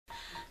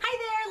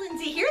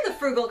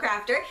Frugal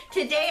Crafter.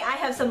 Today I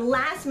have some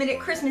last minute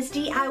Christmas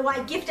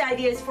DIY gift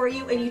ideas for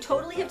you, and you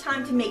totally have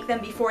time to make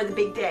them before the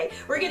big day.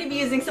 We're going to be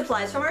using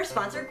supplies from our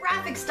sponsor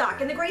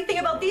GraphicStock, and the great thing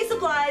about these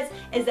supplies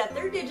is that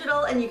they're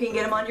digital and you can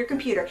get them on your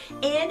computer.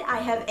 And I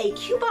have a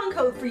coupon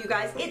code for you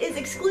guys. It is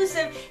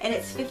exclusive and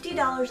it's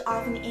 $50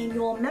 off an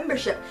annual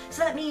membership.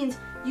 So that means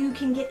you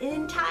can get an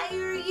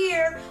entire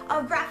year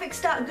of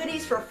GraphicStock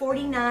goodies for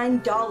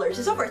 $49.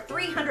 There's over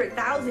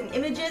 300,000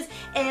 images,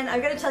 and I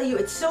gotta tell you,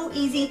 it's so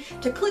easy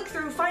to click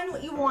through, find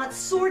what you want,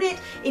 sort it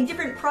in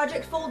different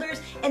project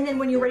folders, and then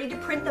when you're ready to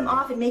print them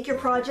off and make your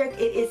project,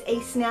 it is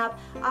a snap.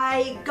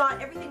 I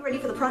got everything ready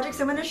for the projects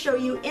I'm gonna show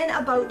you in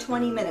about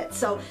 20 minutes.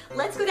 So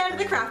let's go down to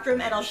the craft room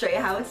and I'll show you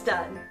how it's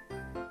done.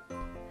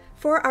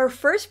 For our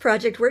first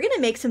project, we're going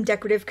to make some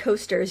decorative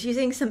coasters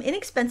using some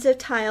inexpensive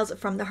tiles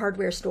from the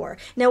hardware store.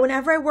 Now,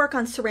 whenever I work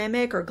on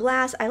ceramic or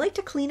glass, I like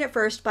to clean it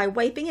first by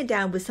wiping it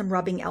down with some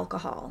rubbing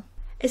alcohol.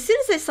 As soon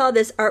as I saw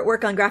this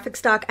artwork on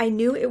GraphicStock, I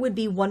knew it would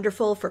be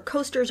wonderful for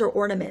coasters or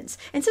ornaments.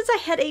 And since I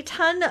had a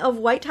ton of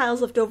white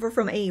tiles left over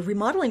from a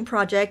remodeling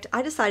project,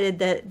 I decided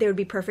that they would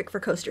be perfect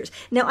for coasters.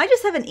 Now, I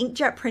just have an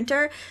inkjet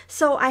printer,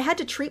 so I had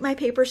to treat my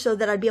paper so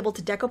that I'd be able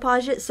to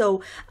decoupage it.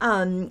 So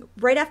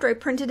right after I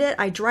printed it,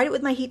 I dried it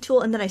with my heat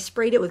tool, and then I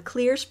sprayed it with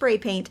clear spray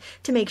paint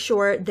to make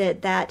sure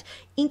that that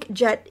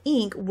inkjet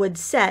ink would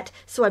set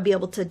so I'd be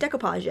able to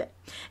decoupage it.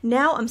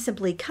 Now I'm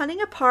simply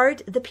cutting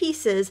apart the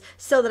pieces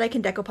so that I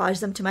can decoupage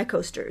them to my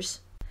coasters.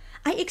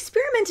 I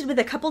experimented with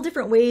a couple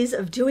different ways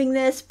of doing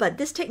this, but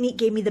this technique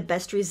gave me the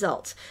best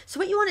results. So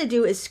what you want to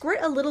do is squirt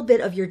a little bit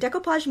of your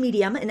decoupage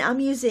medium, and I'm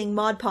using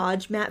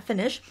Mod-Podge matte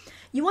finish.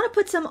 You want to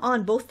put some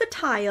on both the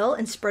tile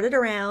and spread it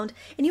around,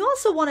 and you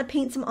also want to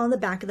paint some on the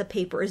back of the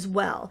paper as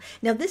well.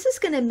 Now this is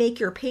going to make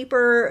your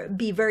paper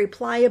be very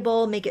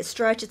pliable, make it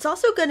stretch. It's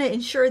also going to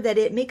ensure that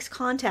it makes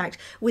contact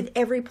with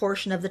every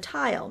portion of the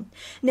tile.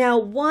 Now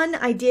one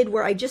I did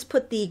where I just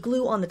put the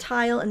glue on the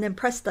tile and then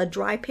pressed the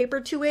dry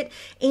paper to it,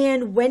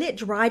 and when it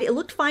dried, it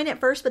looked fine at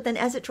first, but then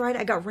as it dried,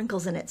 I got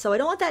wrinkles in it. So I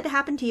don't want that to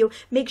happen to you.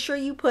 Make sure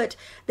you put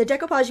the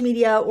decoupage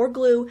media or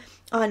glue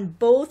on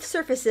both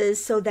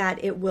surfaces so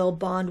that it will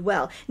bond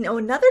well. Now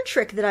another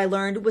trick that I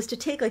learned was to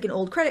take like an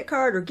old credit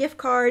card or gift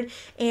card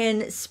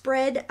and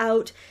spread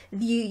out,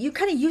 you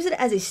kind of use it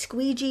as a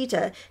squeegee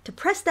to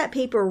press that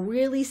paper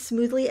really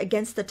smoothly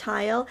against the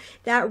tile.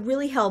 That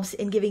really helps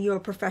in giving you a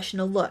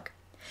professional look.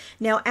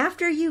 Now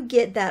after you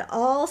get that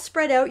all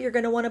spread out, you're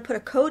going to want to put a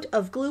coat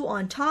of glue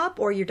on top,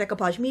 or your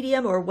decoupage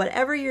medium, or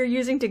whatever you're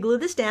using to glue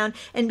this down.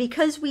 And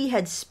because we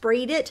had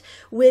sprayed it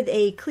with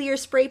a clear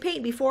spray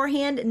paint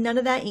beforehand, none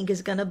of that ink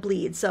is going to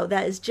bleed. So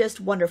that is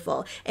just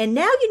wonderful. And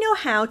now you know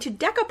how to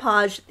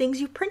decoupage things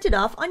you printed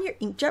off on your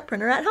inkjet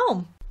printer at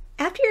home.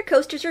 After your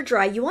coasters are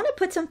dry, you want to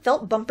put some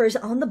felt bumpers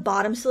on the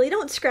bottom so they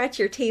don't scratch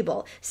your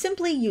table.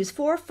 Simply use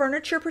 4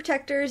 furniture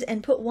protectors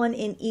and put one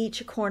in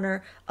each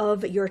corner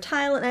of your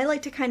tile. And I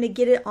like to kind of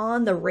get it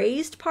on the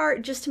raised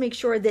part just to make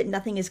sure that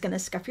nothing is going to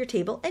scuff your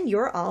table, and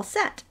you're all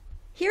set.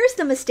 Here's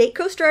the mistake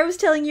coaster I was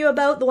telling you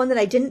about, the one that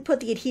I didn't put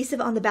the adhesive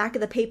on the back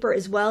of the paper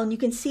as well, and you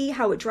can see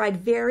how it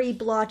dried very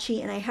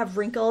blotchy and I have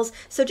wrinkles.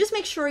 So just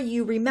make sure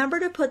you remember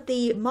to put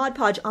the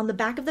Mod-Podge on the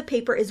back of the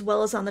paper as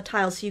well as on the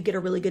tile so you get a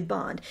really good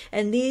bond.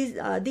 And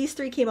these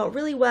 3 came out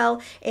really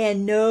well,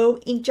 and no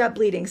inkjet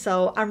bleeding,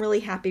 so I'm really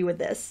happy with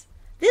this.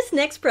 This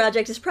next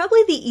project is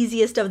probably the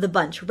easiest of the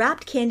bunch,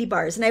 wrapped candy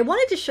bars. And I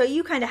wanted to show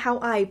you kind of how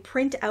I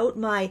print out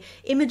my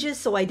images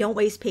so I don't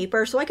waste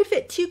paper. So I could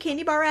fit 2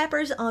 candy bar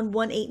wrappers on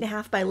one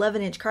 8.5 by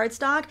 11 inch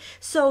cardstock.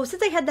 So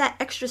since I had that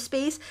extra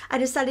space, I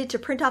decided to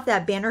print off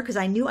that banner because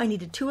I knew I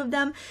needed 2 of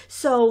them.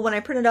 So when I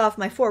printed off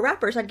my 4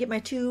 wrappers, I'd get my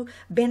 2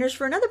 banners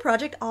for another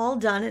project all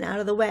done and out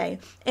of the way.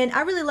 And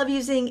I really love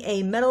using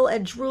a metal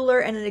edge ruler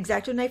and an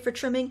X-Acto knife for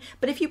trimming,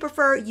 but if you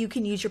prefer, you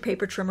can use your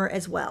paper trimmer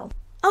as well.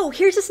 Oh,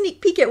 here's a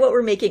sneak peek at what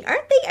we're making.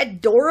 Aren't they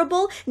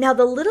adorable? Now,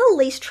 the little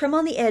lace trim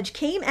on the edge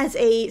came as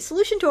a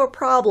solution to a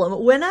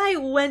problem. When I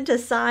went to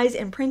size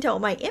and print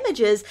out my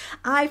images,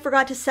 I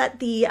forgot to set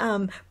the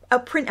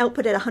print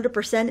output at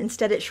 100%.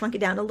 Instead, it shrunk it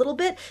down a little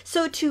bit.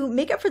 So to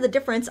make up for the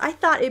difference, I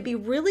thought it'd be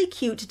really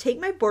cute to take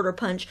my border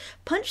punch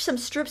some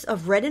strips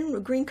of red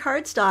and green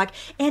cardstock,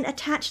 and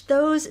attach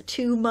those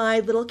to my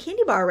little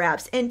candy bar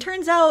wraps. And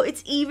turns out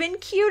it's even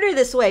cuter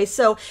this way.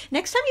 So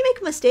next time you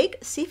make a mistake,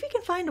 see if you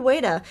can find a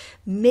way to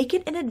make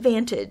it an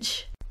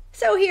advantage.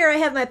 So here I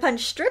have my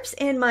punch strips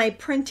and my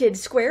printed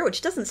square,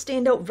 which doesn't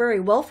stand out very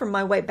well from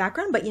my white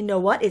background, but you know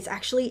what? It's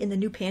actually in the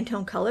new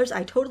Pantone colors.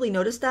 I totally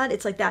noticed that.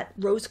 It's like that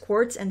rose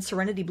quartz and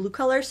serenity blue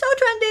color. So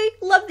trendy!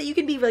 Love that you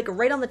can be like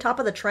right on the top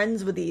of the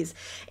trends with these.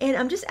 And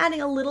I'm just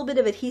adding a little bit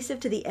of adhesive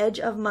to the edge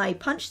of my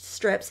punched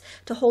strips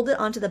to hold it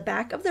onto the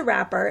back of the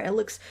wrapper. It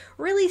looks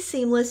really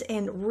seamless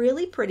and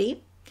really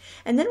pretty.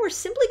 And then we're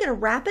simply going to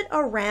wrap it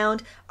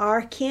around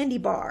our candy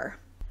bar.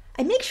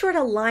 I make sure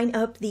to line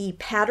up the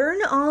pattern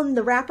on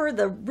the wrapper,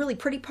 the really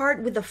pretty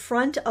part, with the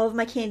front of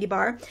my candy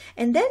bar.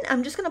 And then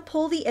I'm just going to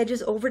pull the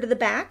edges over to the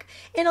back,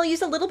 and I'll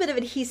use a little bit of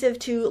adhesive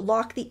to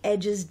lock the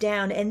edges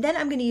down. And then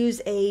I'm going to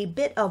use a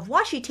bit of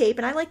washi tape,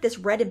 and I like this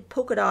red and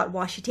polka dot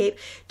washi tape,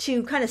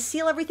 to kind of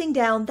seal everything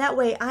down. That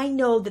way I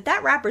know that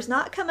that wrapper's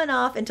not coming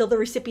off until the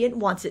recipient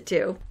wants it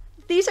to.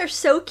 These are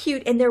so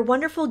cute, and they're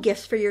wonderful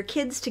gifts for your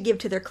kids to give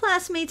to their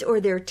classmates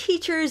or their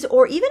teachers,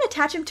 or even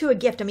attach them to a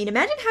gift. I mean,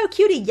 imagine how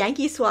cute a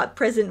Yankee Swap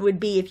present would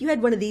be if you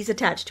had one of these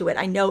attached to it.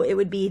 I know it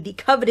would be the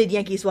coveted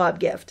Yankee Swap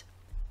gift.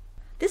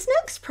 This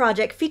next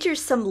project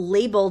features some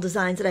label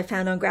designs that I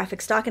found on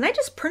GraphicStock, and I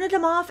just printed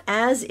them off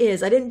as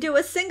is. I didn't do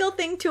a single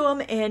thing to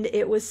them, and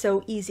it was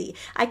so easy.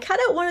 I cut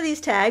out one of these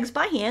tags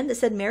by hand that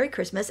said Merry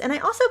Christmas, and I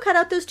also cut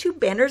out those two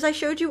banners I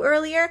showed you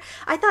earlier.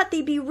 I thought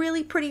they'd be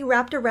really pretty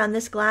wrapped around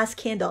this glass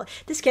candle.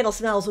 This candle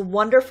smells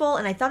wonderful,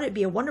 and I thought it'd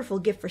be a wonderful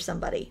gift for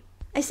somebody.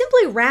 I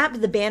simply wrapped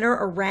the banner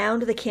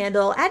around the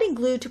candle, adding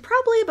glue to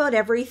probably about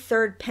every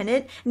third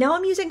pennant. Now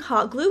I'm using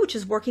hot glue, which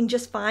is working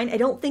just fine. I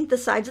don't think the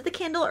sides of the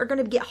candle are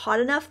going to get hot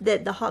enough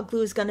that the hot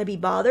glue is going to be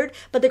bothered.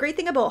 But the great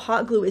thing about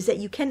hot glue is that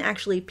you can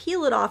actually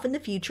peel it off in the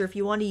future if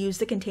you want to use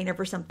the container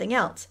for something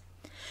else.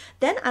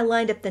 Then I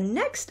lined up the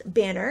next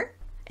banner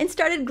and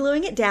started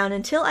gluing it down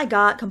until I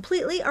got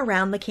completely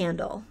around the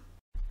candle.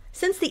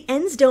 Since the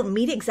ends don't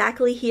meet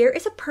exactly here,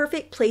 it's a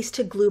perfect place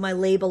to glue my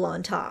label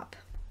on top.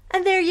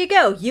 And there you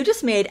go. You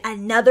just made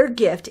another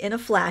gift in a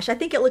flash. I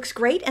think it looks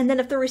great. And then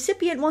if the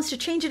recipient wants to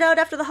change it out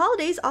after the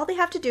holidays, all they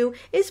have to do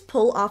is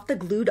pull off the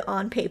glued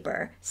on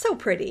paper. So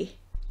pretty.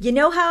 You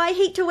know how I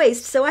hate to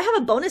waste, so I have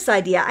a bonus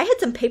idea. I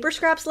had some paper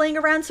scraps laying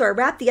around, so I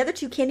wrapped the other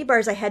two candy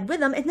bars I had with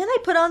them, and then I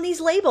put on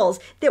these labels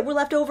that were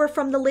left over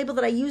from the label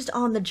that I used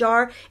on the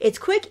jar. It's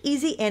quick,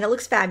 easy, and it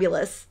looks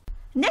fabulous.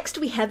 Next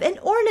we have an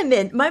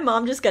ornament. My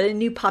mom just got a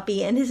new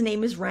puppy and his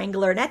name is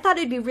Wrangler, and I thought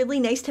it'd be really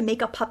nice to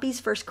make a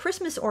puppy's first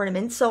Christmas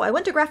ornament, so I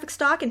went to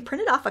GraphicStock and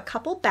printed off a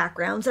couple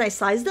backgrounds, and I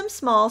sized them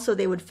small so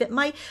they would fit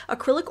my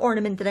acrylic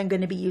ornament that I'm going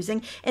to be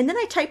using, and then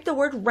I typed the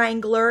word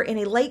Wrangler in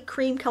a light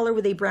cream color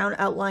with a brown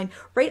outline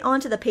right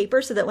onto the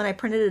paper so that when I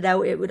printed it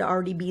out it would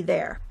already be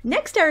there.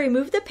 Next I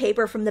removed the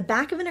paper from the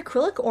back of an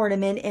acrylic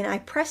ornament and I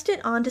pressed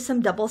it onto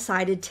some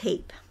double-sided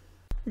tape.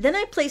 Then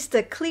I placed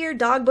the clear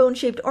dog bone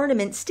shaped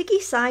ornament sticky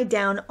side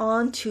down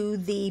onto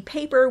the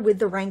paper with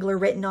the Wrangler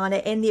written on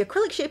it, and the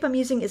acrylic shape I'm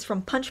using is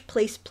from Punch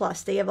Place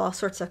Plus. They have all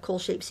sorts of cool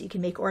shapes you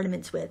can make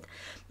ornaments with.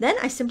 Then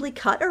I simply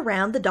cut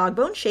around the dog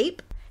bone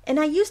shape, and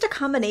I used a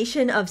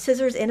combination of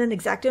scissors and an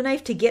X-Acto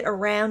knife to get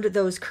around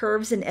those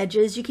curves and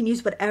edges. You can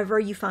use whatever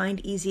you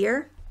find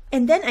easier.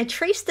 And then I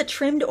traced the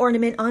trimmed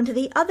ornament onto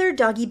the other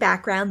doggy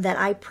background that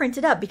I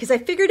printed up because I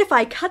figured if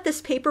I cut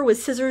this paper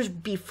with scissors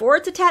before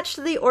it's attached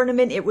to the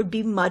ornament, it would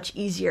be much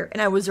easier.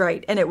 And I was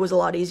right, and it was a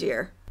lot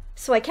easier.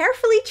 So I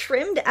carefully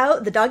trimmed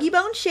out the doggy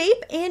bone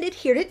shape and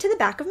adhered it to the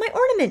back of my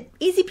ornament.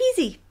 Easy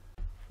peasy.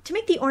 To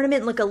make the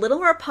ornament look a little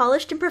more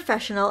polished and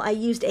professional, I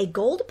used a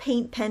gold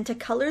paint pen to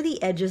color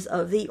the edges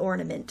of the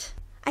ornament.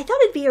 I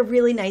thought it'd be a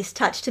really nice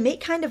touch to make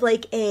kind of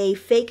like a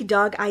fake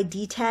dog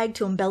ID tag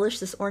to embellish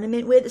this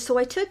ornament with, so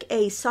I took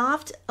a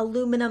soft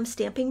aluminum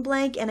stamping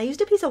blank and I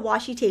used a piece of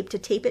washi tape to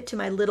tape it to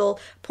my little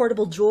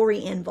portable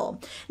jewelry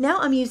anvil. Now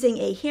I'm using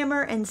a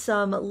hammer and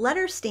some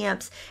letter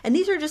stamps, and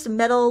these are just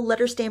metal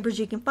letter stampers.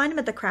 You can find them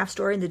at the craft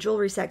store in the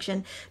jewelry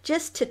section,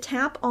 just to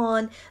tap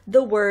on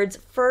the words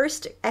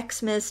First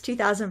Xmas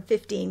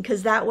 2015,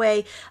 because that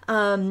way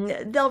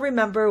they'll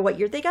remember what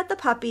year they got the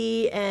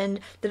puppy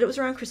and that it was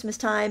around Christmas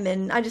time,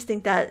 and I just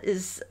think that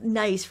is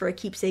nice for a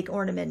keepsake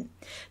ornament.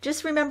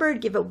 Just remember to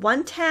give it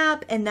one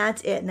tap and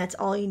that's it, and that's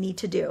all you need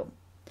to do.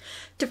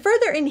 To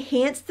further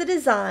enhance the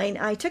design,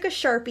 I took a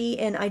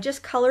Sharpie and I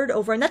just colored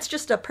over, and that's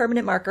just a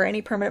permanent marker,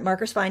 any permanent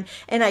marker's fine,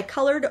 and I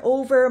colored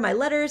over my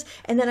letters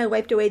and then I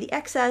wiped away the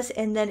excess,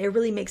 and then it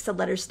really makes the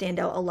letters stand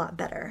out a lot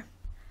better.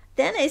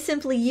 Then I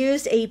simply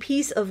used a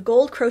piece of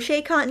gold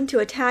crochet cotton to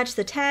attach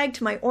the tag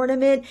to my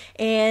ornament,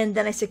 and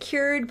then I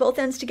secured both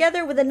ends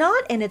together with a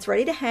knot, and it's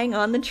ready to hang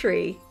on the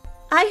tree.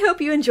 I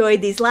hope you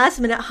enjoyed these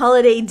last-minute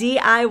holiday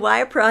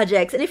DIY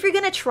projects, and if you're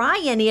going to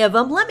try any of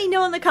them, let me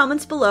know in the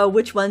comments below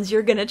which ones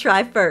you're going to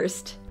try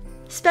first.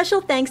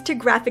 Special thanks to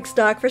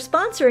GraphicStock for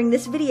sponsoring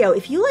this video.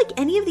 If you like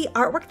any of the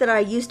artwork that I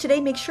used today,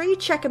 make sure you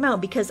check them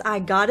out because I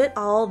got it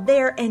all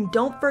there. And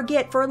don't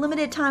forget, for a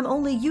limited time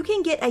only, you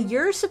can get a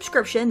year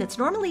subscription that's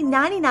normally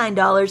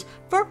 $99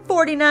 for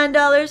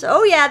 $49.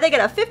 Oh yeah, they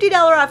got a $50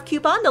 off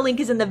coupon. The link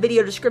is in the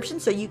video description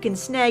so you can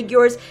snag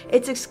yours.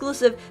 It's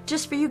exclusive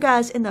just for you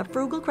guys in the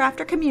Frugal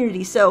Crafter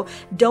community, so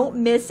don't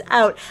miss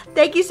out.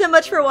 Thank you so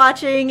much for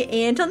watching,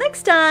 and until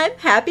next time,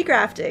 happy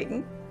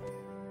crafting!